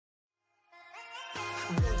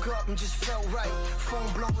Woke up and just felt right.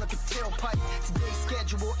 Phone blown like a tailpipe. Today's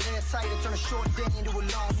schedule airtight. It turn a short day into a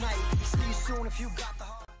long night. See you soon if you got the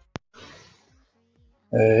heart.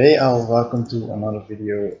 Hey all, welcome to another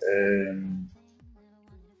video.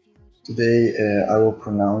 Today I will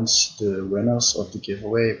pronounce the winners of the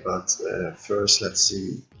giveaway, but first let's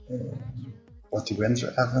see what the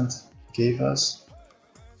winter event gave us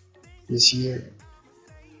this year.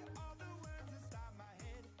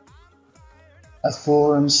 At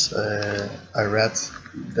forums I read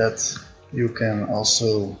that you can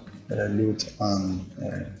also loot on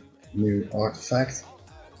new artifact,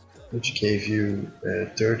 which gave you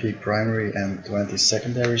 30 primary and 20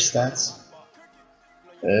 secondary stats.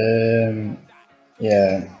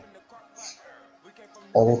 Yeah,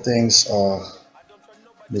 all things are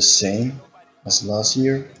the same as last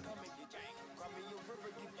year.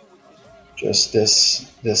 Just this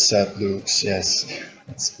set looks, yes,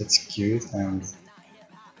 it's cute, and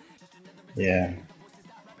yeah,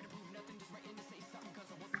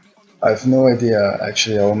 I have no idea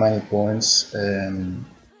actually how many points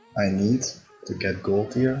I need to get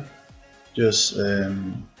gold tier. Just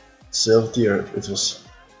silver tier, it's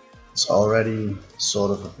already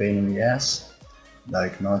sort of a pain in the ass.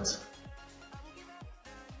 Like, not,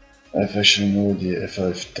 I've actually no idea if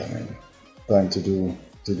I've time to do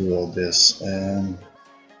all this.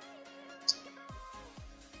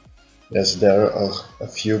 Yes, there are a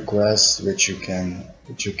few quests which you can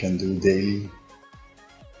do daily,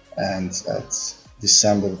 and at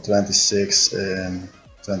December 26th,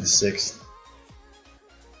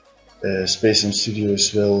 Space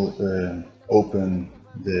Studios will open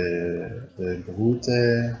the route,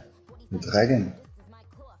 Runagain.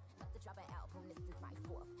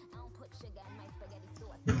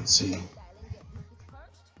 Let's see.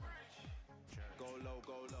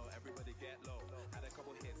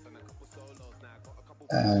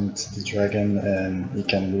 And the dragon, you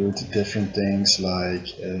can loot different things like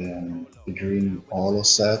the green armor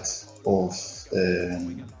set of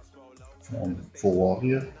for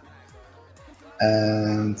warrior,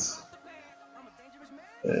 and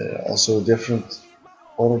also other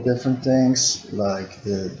different things like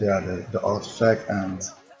the artifact and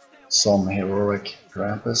some heroic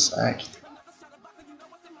Krampus act.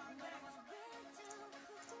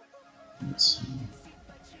 Let's see.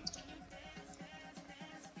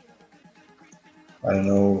 I don't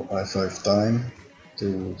know if I have time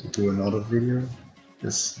to do another video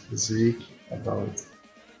this week about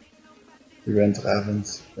the winter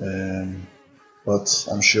event, but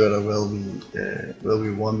I'm sure there will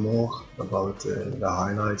be one more about the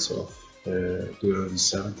highlights of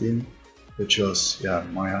 2017, which was, yeah,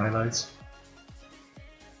 my highlights.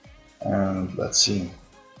 And let's see.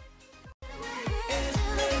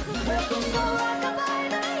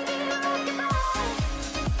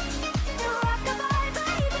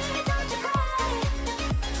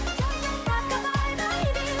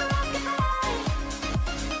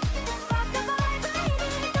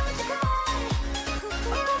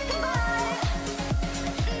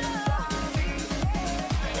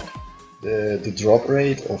 The drop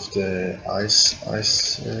rate of the ice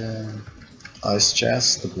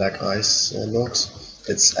chest, the black ice logs,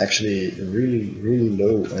 it's actually really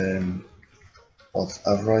low of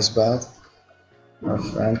average bad. My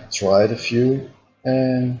friend tried a few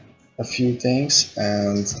things,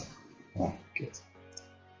 and oh, good.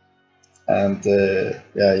 And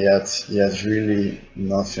yeah, he had really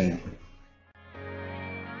nothing.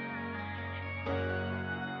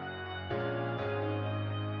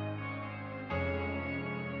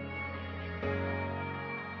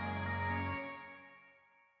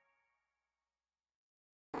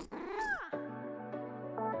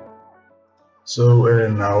 So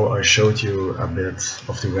now I showed you a bit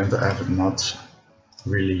of the winter event, not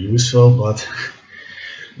really useful, but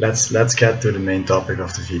let's get to the main topic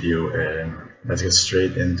of the video. Let's get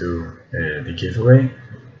straight into the giveaway.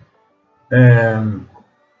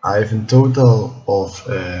 I have a total of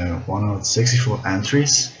 164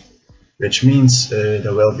 entries, which means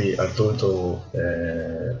there will be a total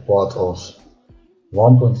pot of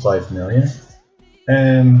 1.5 million.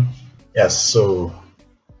 Yes, so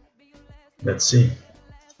let's see.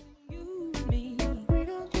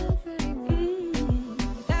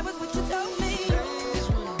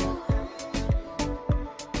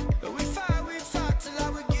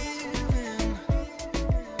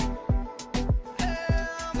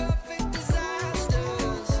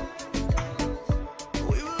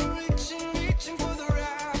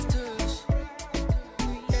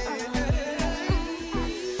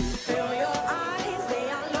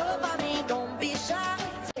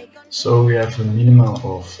 So we have a minimum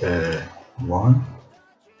of 1,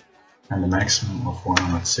 and the maximum of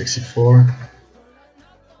 164.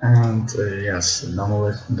 And yes, the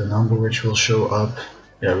number which will show up,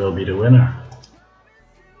 yeah, will be the winner.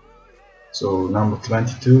 So number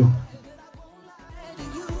 22.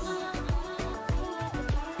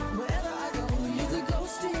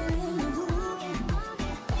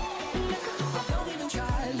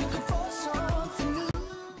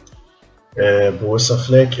 Bosa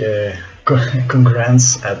Flick,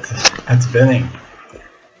 congrats at winning.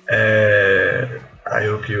 I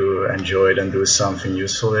hope you enjoyed and do something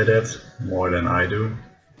useful with it, more than I do.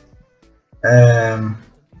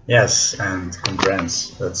 Yes, and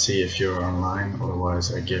congrats. Let's see if you're online,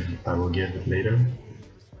 otherwise I will give it later.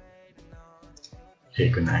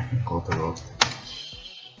 Reconnect, call the road.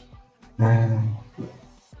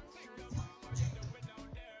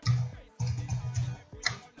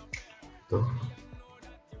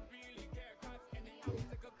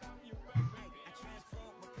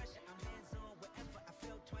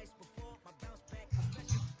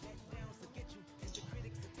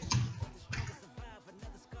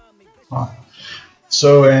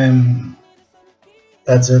 So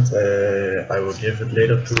that's it. I will give it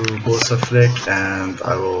later to Bosa Flick, and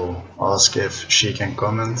I will ask if she can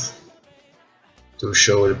comment to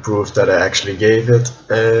show the proof that I actually gave it.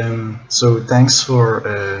 So thanks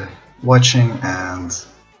for watching and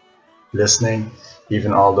listening,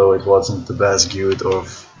 even although it wasn't the best guild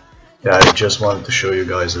of. Yeah, I just wanted to show you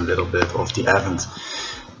guys a little bit of the event.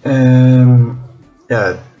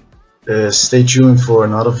 Yeah. Stay tuned for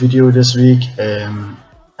another video this week,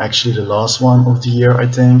 actually the last one of the year, I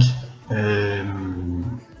think.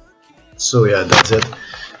 So yeah, that's it.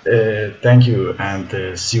 Thank you,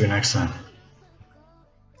 and see you next time.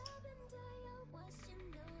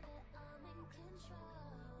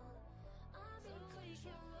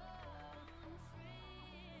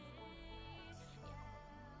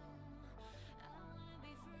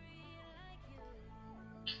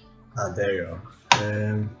 There you go.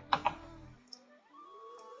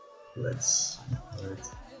 Let's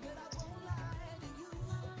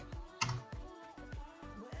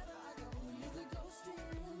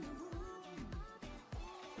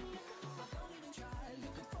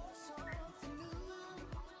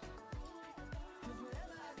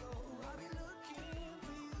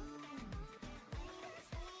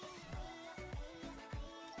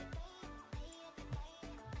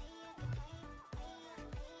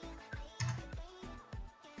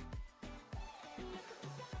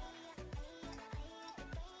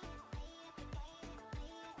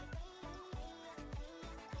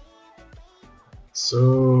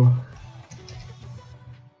So,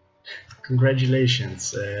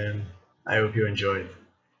 congratulations, I hope you enjoyed,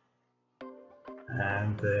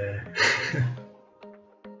 and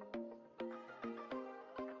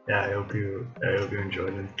yeah, I hope you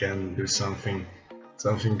enjoyed and can do something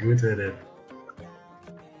good with it.